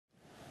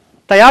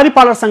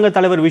தயாரிப்பாளர் சங்க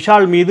தலைவர்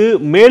விஷால் மீது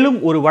மேலும்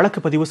ஒரு வழக்கு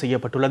பதிவு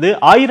செய்யப்பட்டுள்ளது.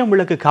 1000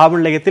 விளக்கு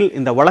காவல் நிலையத்தில்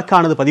இந்த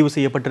வழக்கானது பதிவு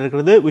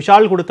செய்யப்பட்டிருக்கிறது.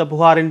 விஷால் கொடுத்த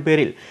புகாரின்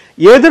பேரில்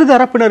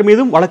எதிர்தரப்பினர்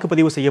மீதும் வழக்கு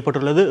பதிவு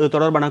செய்யப்பட்டுள்ளது. இது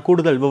தொடர்பான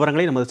கூடுதல்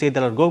விவரங்களை நமது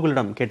செய்தியாளர்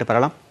கோகுலிடம் கேட்டு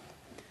பெறலாம்.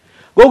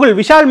 கோகுல்,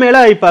 விஷால்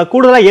மேல இப்ப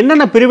கூடுதலா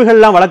என்னென்ன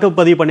பிரிவுகள்லாம் வழக்கு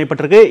பதிவு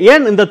பண்ணப்பட்டிருக்கு?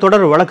 ஏன் இந்த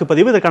தொடர் வழக்கு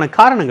பதிவு? இதற்கான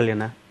காரணங்கள்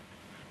என்ன?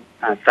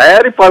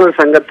 தயாரிப்பாளர்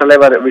சங்க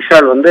தலைவர்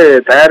விஷால்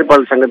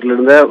தயாரிப்பாளர் சங்கத்தில்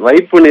இருந்த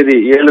வைப்பு நிதி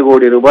 7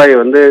 கோடி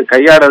ரூபாயை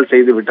கையாடல்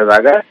செய்து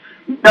விட்டதாக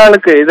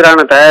விஷாலுக்கு எதிரான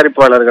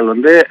தயாரிப்பாளர்கள்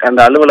அந்த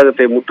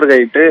அலுவலகத்தை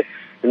முற்றுகையிட்டு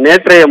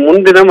நேற்றைய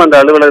முன்தினம் அந்த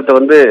அலுவலகத்தை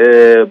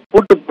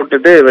பூட்டு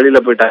போட்டுட்டு வெளியில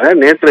போயிட்டாங்க.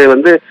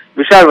 நேற்று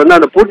விஷால்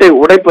அந்த பூட்டை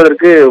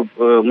உடைப்பதற்கு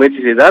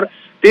முயற்சி செய்தார்.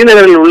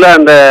 தீநகரில் உள்ள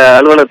அந்த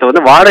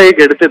அலுவலகத்தை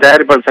வாடகைக்கு எடுத்து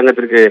தயாரிப்பாளர்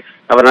சங்கத்திற்கு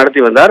அவர்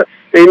நடத்தி வந்தார்.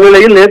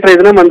 இந்நிலையில் நேற்றைய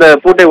தினம் அந்த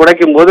பூட்டை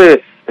உடைக்கும் போது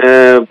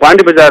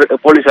பாண்டி பஜார்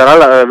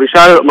போலீசாரால்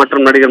விஷால்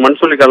மற்றும் நடிகர்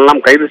மன்சூலிகள்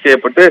எல்லாம் கைது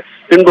செய்யப்பட்டு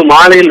பின்பு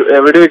மாலையில்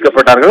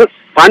விடுவிக்கப்பட்டார்கள்.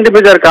 பாண்டி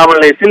பஜார் காவல்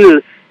நிலையத்தில்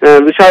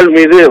விஷால்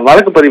மீது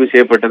வழக்கு பதிவு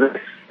செய்யப்பட்டது.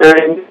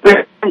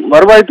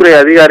 வருவாய்த்துறை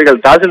அதிகாரிகள்,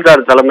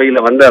 தாசில்தார்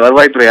தலைமையில் வந்த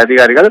வருவாய்த்துறை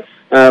அதிகாரிகள்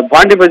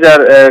பாண்டி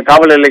பஜார்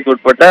காவல் நிலையக்கு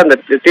உட்பட்ட அந்த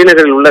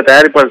தீநகரில் உள்ள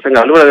தயாரிப்பாளர் சங்க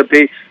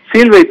அலுவலகத்தை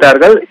சீல்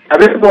வைத்தார்கள்.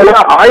 அதே போல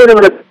 1000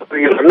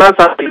 விளக்கு அண்ணா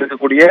சாலையில்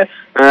இருக்கக்கூடிய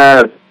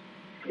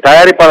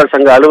தயாரிப்பாளர்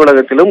சங்க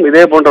அலுவலகத்திலும்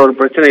இதே போன்ற ஒரு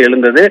பிரச்சனை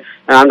எழுந்தது.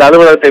 அந்த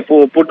அலுவலகத்தை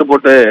பூட்டு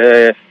போட்டு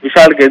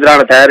விஷாலுக்கு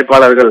எதிரான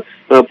தயாரிப்பாளர்கள்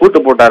பூட்டு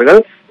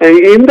போட்டார்கள்.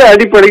 இந்த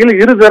அடிப்படையில்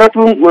இரு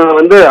தரப்பும்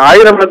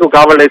 1000 விளக்கு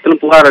காவல்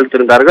நிலையத்திலும் புகார்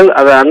அளித்திருந்தார்கள்.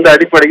 அந்த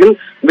அடிப்படையில்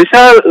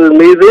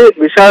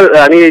விஷால்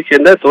அணியைச்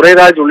சேர்ந்த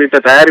துரைராஜ் உள்ளிட்ட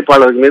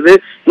தயாரிப்பாளர்கள் மீது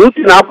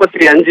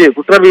 145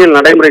 குற்றவியல்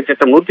நடைமுறை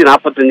சட்டம்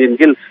 145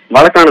 கீழ்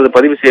வழக்கானது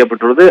பதிவு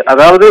செய்யப்பட்டுள்ளது.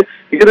 அதாவது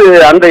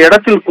அந்த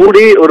இடத்தில்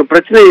கூடி ஒரு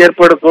பிரச்சனை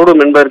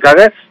ஏற்படக்கூடும்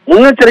என்பதற்காக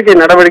முன்னெச்சரிக்கை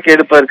நடவடிக்கை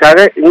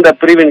எடுப்பதற்காக இந்த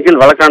பிரிவின்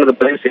கீழ் வழக்கானது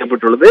பதிவு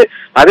செய்யப்பட்டுள்ளது.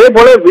 அதே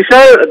போல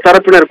விஷால்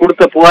தரப்பினர்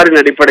கொடுத்த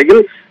புகாரின்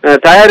அடிப்படையில்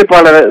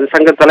தயாரிப்பாளர்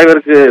சங்க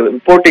தலைவருக்கு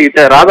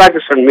போட்டியிட்ட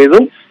ராதாகிருஷ்ணன்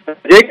மீதும்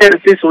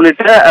ஜேகேஎஸ்டிஸ்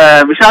உள்ளிட்ட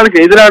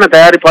விஷாலுக்கு எதிரான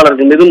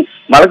தயாரிப்பாளர்கள் மீதும்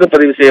வழக்கு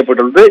பதிவு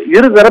செய்யப்பட்டுள்ளது.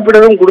 இரு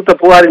தரப்பினரும் கொடுத்த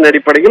புகாரின்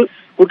அடிப்படையில்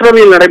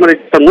குற்றவியல் நடைமுறை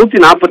சட்டம்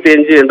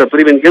 145 என்ற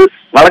பிரிவின் கீழ்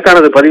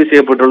வழக்கானது பதிவு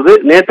செய்யப்பட்டுள்ளது.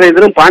 நேற்றைய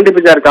தினம் பாண்டி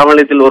பஜார் காவல்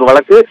நிலையத்தில் ஒரு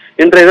வழக்கு,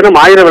 இன்றைய தினம்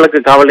 1000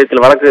 விளக்கு காவல்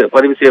நிலையத்தில் வழக்கு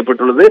பதிவு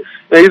செய்யப்பட்டுள்ளது.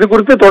 இது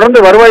குறித்து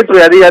தொடர்ந்து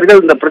வருவாய்த்துறை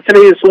அதிகாரிகள் இந்த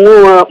பிரச்சனையை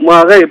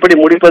சுமூகமாக எப்படி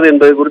முடிப்பது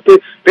என்பது குறித்து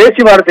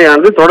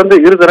பேச்சுவார்த்தையானது தொடர்ந்து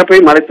இரு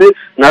தரப்பையும் அழைத்து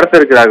நடத்த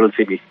இருக்கிறார்கள்.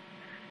 சிபி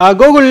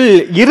கோகுல்,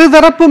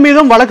 இருதரப்பு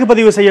மீதும் வழக்கு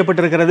பதிவு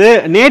செய்யப்பட்டிருக்கிறது.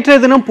 நேற்றைய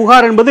தினம்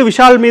புகார் என்பது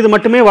விஷால் மீது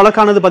மட்டுமே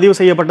வழக்கானது பதிவு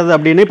செய்யப்பட்டது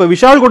அப்படின்னு இப்ப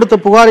விஷால் கொடுத்த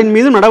புகாரின்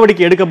மீதும்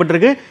நடவடிக்கை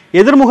எடுக்கப்பட்டிருக்கு.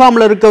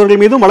 எதிர்முகாமில்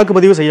இருக்கவர்கள் மீதும் வழக்கு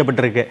பதிவு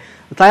செய்யப்பட்டிருக்கு.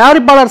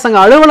 தயாரிப்பாளர்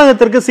சங்க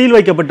அலுவலகத்திற்கு சீல்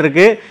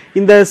வைக்கப்பட்டிருக்கு.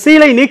 இந்த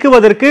சீலை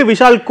நீக்குவதற்கு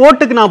விஷால்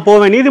கோர்ட்டுக்கு நான்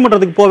போவேன்,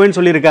 நீதிமன்றத்துக்கு போவேன்னு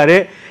சொல்லியிருக்காரு.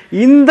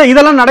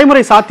 இதெல்லாம்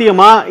நடைமுறை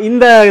சாத்தியமா?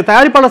 இந்த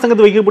தயாரிப்பாளர்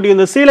சங்கத்தில் வைக்கக்கூடிய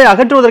இந்த சீலை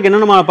அகற்றுவதற்கு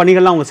என்னென்ன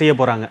பணிகள்லாம் அவங்க செய்ய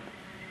போறாங்க?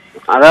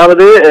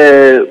 அதாவது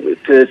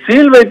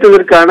சீல்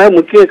வைத்ததற்கான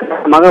முக்கிய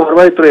காரணமாக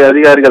வருவாய்த்துறை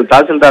அதிகாரிகள்,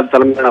 தாசில்தார்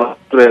தலைமையிலான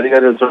வருவாய்த்துறை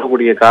அதிகாரிகள்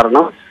சொல்லக்கூடிய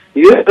காரணம்,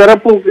 இரு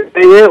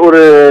தரப்புக்கிடையே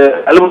ஒரு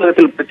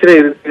அலுவலகத்தில் பிரச்சனை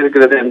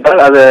இருக்கிறது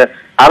என்றால் அது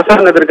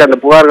அரசாங்கத்திற்கு அந்த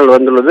புகார்கள்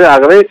வந்துள்ளது.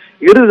 ஆகவே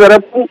இரு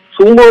தரப்பும்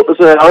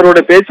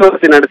அவருடைய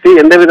பேச்சுவார்த்தை நடத்தி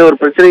எந்தவித ஒரு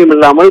பிரச்சனையும்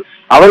இல்லாமல்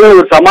அவர்கள்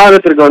ஒரு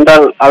சமாதானத்திற்கு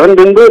வந்தால் அதன்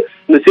பின்பு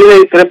இந்த சீலை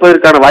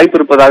திறப்பதற்கான வாய்ப்பு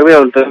இருப்பதாகவே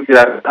அவர்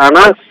தெரிவிக்கிறார்கள்.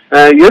 ஆனால்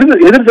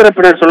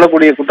எதிர்த்தரப்பினர்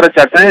சொல்லக்கூடிய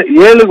குற்றச்சாட்டு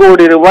 7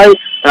 கோடி ரூபாய்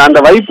அந்த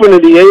வைப்பு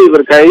நிதியை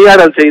இவர்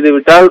கையாடல்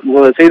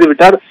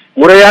செய்துவிட்டார்,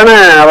 முறையான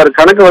அவர்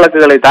கணக்கு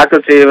வழக்குகளை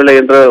தாக்கல் செய்யவில்லை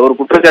என்ற ஒரு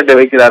குற்றச்சாட்டை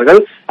வைக்கிறார்கள்.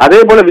 அதே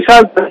போல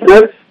விஷால்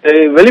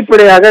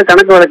வெளிப்படையாக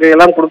கணக்கு வழக்கை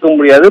எல்லாம் கொடுக்க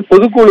முடியாது.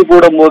 பொதுக்குழு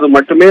கூடும் போது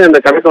மட்டுமே அந்த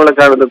கணக்கு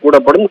வழக்கானது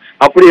கூடப்படும்.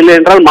 அப்படி இல்லை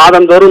என்றால்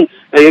மாதந்தோறும்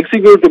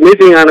எக்ஸிக்யூட்டிவ்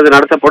மீட்டிங் ஆனது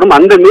நடத்தப்படும்.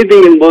 அந்த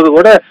மீட்டிங்கின் போது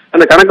கூட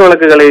அந்த கணக்கு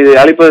வழக்குகளை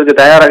அளிப்பதற்கு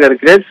தயாராக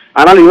இருக்கிறேன்.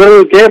 ஆனால்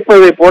இவர்கள்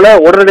கேட்பதை போல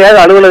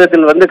உடனடியாக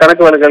அலுவலகத்தில்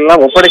கணக்கு வழக்குகள்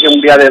எல்லாம் ஒப்படைக்க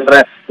முடியாது என்ற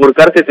ஒரு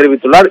கருத்தை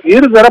தெரிவித்துள்ளார்.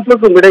 இரு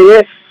தரப்புக்கும் இடையே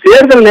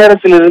தேர்தல்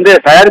நேரத்திலிருந்து,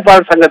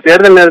 தயாரிப்பாளர் சங்க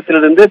தேர்தல்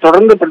நேரத்திலிருந்து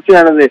தொடர்ந்து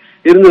பிரச்சனையானது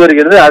இருந்து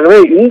வருகிறது. ஆகவே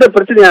இந்த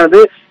பிரச்சனையானது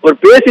ஒரு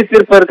பேசி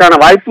தீர்ப்பதற்கான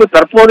வாய்ப்பு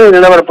தற்போதைய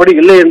நிலவரப்படி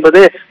இல்லை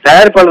என்பது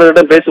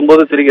தயாரிப்பாளர்களிடம்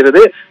பேசும்போது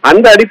தெரிகிறது.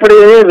 அந்த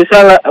அடிப்படையிலேயே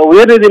விஷால்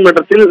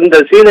உயர்நீதிமன்றத்தில் இந்த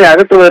சீலை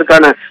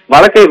அகற்றுவதற்கான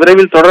வழக்கை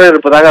விரைவில் தொடர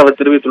இருப்பதாக அவர்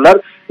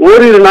தெரிவித்துள்ளார்.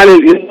 ஓரிரு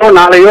நாளில் இன்றோ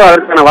நாளையோ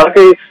அதற்கான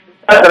வழக்கை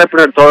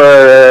தரப்பினர்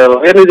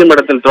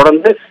உயர்நீதிமன்றத்தில்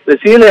தொடர்ந்து இந்த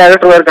சீலை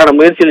அகற்றுவதற்கான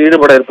முயற்சியில்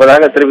ஈடுபட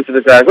இருப்பதாக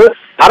தெரிவித்திருக்கிறார்கள்.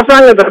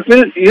 அரசாங்க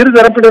தரப்பில் இரு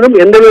தரப்பினரும்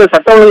எந்தவித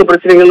சட்ட ஒழுங்கு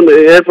பிரச்சனைகளும்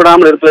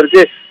ஏற்படாமல்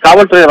இருப்பதற்கு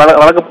காவல்துறை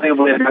வழக்கு பதிவு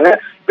பண்ணியிருக்காங்க.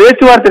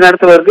 பேச்சுவார்த்தை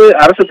நடத்துவதற்கு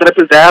அரசு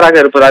தரப்பில் தயாராக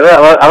இருப்பதாக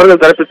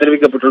அவர்கள் தரப்பில்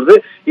தெரிவிக்கப்பட்டுள்ளது.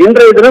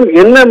 இன்றைய தினம்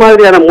என்ன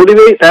மாதிரியான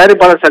முடிவை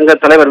தயாரிப்பாளர் சங்க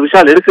தலைவர்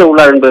விஷால் எடுக்க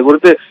உள்ளார் என்பது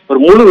குறித்து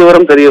ஒரு முழு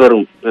விவரம் தெரிய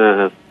வரும்.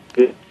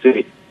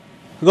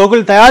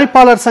 கோகுல்,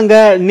 தயாரிப்பாளர் சங்க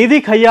நிதி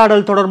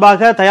கையாடல்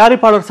தொடர்பாக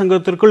தயாரிப்பாளர்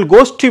சங்கத்திற்குள்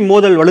கோஷ்டி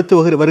மோதல்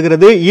வலுத்து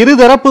வருகிறது.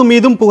 இருதரப்பு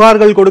மீதும்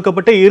புகார்கள்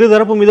கொடுக்கப்பட்டு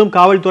இருதரப்பு மீதும்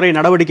காவல்துறை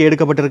நடவடிக்கை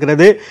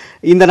எடுக்கப்பட்டிருக்கிறது.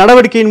 இந்த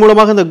நடவடிக்கையின்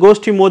மூலமாக இந்த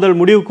கோஷ்டி மோதல்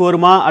முடிவுக்கு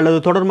வருமா அல்லது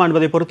தொடருமா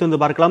என்பதை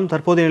பொறுத்து பார்க்கலாம்.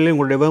 தற்போதைய நிலையில்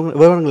உங்களுடைய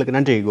விவரங்களுக்கு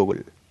நன்றி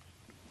கோகுல்.